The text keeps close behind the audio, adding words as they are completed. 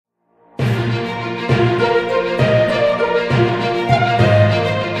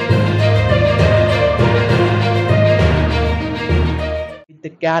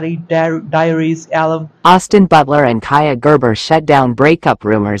Diaries album. Austin Butler and Kaia Gerber shut down breakup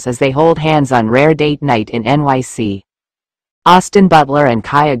rumors as they hold hands on rare date night in NYC. Austin Butler and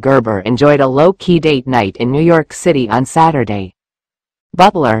Kaia Gerber enjoyed a low-key date night in New York City on Saturday.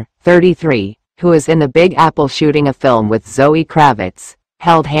 Butler, 33, who is in the Big Apple shooting a film with Zoe Kravitz,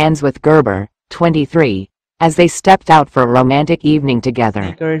 held hands with Gerber, 23, as they stepped out for a romantic evening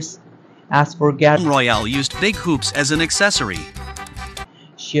together. As for Gerber, Royale used big hoops as an accessory.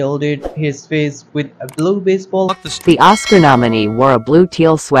 Shielded his face with a blue baseball. The Oscar nominee wore a blue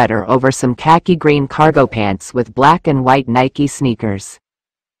teal sweater over some khaki green cargo pants with black and white Nike sneakers.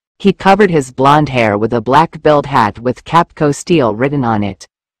 He covered his blonde hair with a black-billed hat with Capco Steel written on it.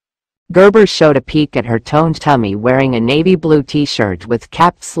 Gerber showed a peek at her toned tummy wearing a navy blue t-shirt with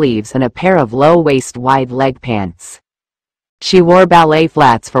capped sleeves and a pair of low-waist wide-leg pants. She wore ballet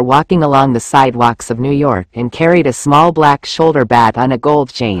flats for walking along the sidewalks of New York and carried a small black shoulder bag on a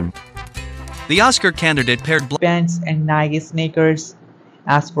gold chain. The Oscar candidate paired pants and Nike sneakers.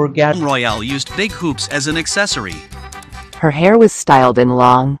 As for Gerber, Royale used big hoops as an accessory. Her hair was styled in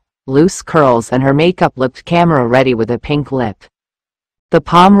long, loose curls and her makeup looked camera-ready with a pink lip. The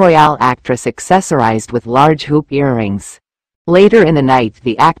Palm Royale actress accessorized with large hoop earrings. Later in the night,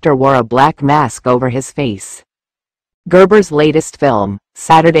 the actor wore a black mask over his face. Gerber's latest film,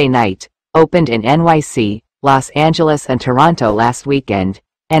 Saturday Night, opened in NYC, Los Angeles and Toronto last weekend,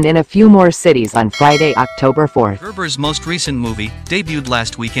 and in a few more cities on Friday, October 4th. Gerber's most recent movie debuted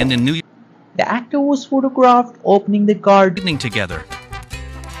last weekend in New York. The actor was photographed opening the garden Together.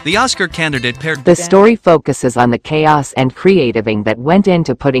 The Oscar candidate paired. The story focuses on the chaos and creativing that went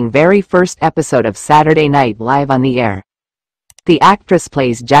into putting very first episode of Saturday Night Live on the air. The actress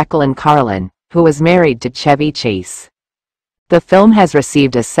plays Jacqueline Carlin, who was married to Chevy Chase. The film has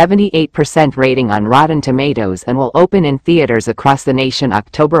received a 78% rating on Rotten Tomatoes and will open in theaters across the nation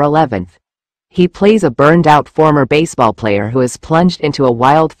October 11th. He plays a burned-out former baseball player who is plunged into a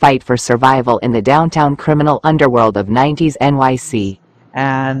wild fight for survival in the downtown criminal underworld of 90s NYC.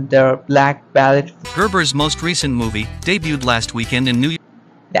 And the Black Ballot. Gerber's most recent movie debuted last weekend in New York.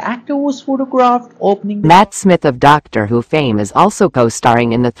 The actor was photographed opening. Matt Smith of Doctor Who fame is also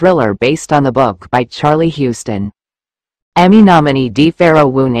co-starring in the thriller based on the book by Charlie Huston. Emmy nominee DeFaro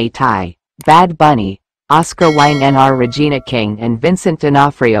Wune-Tai, Bad Bunny, Oscar Wynn-Nr Regina King and Vincent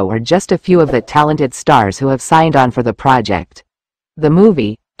D'Onofrio are just a few of the talented stars who have signed on for the project. The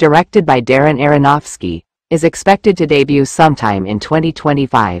movie, directed by Darren Aronofsky, is expected to debut sometime in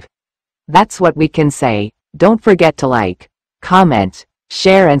 2025. That's what we can say. Don't forget to like, comment,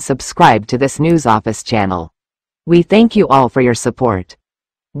 share and subscribe to this news office channel. We thank you all for your support.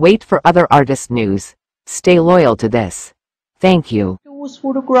 Wait for other artist news. Stay loyal to this. Thank you. He was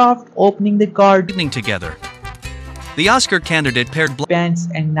photographed opening the garden Together. The Oscar candidate paired pants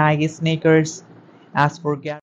and Nike sneakers. As for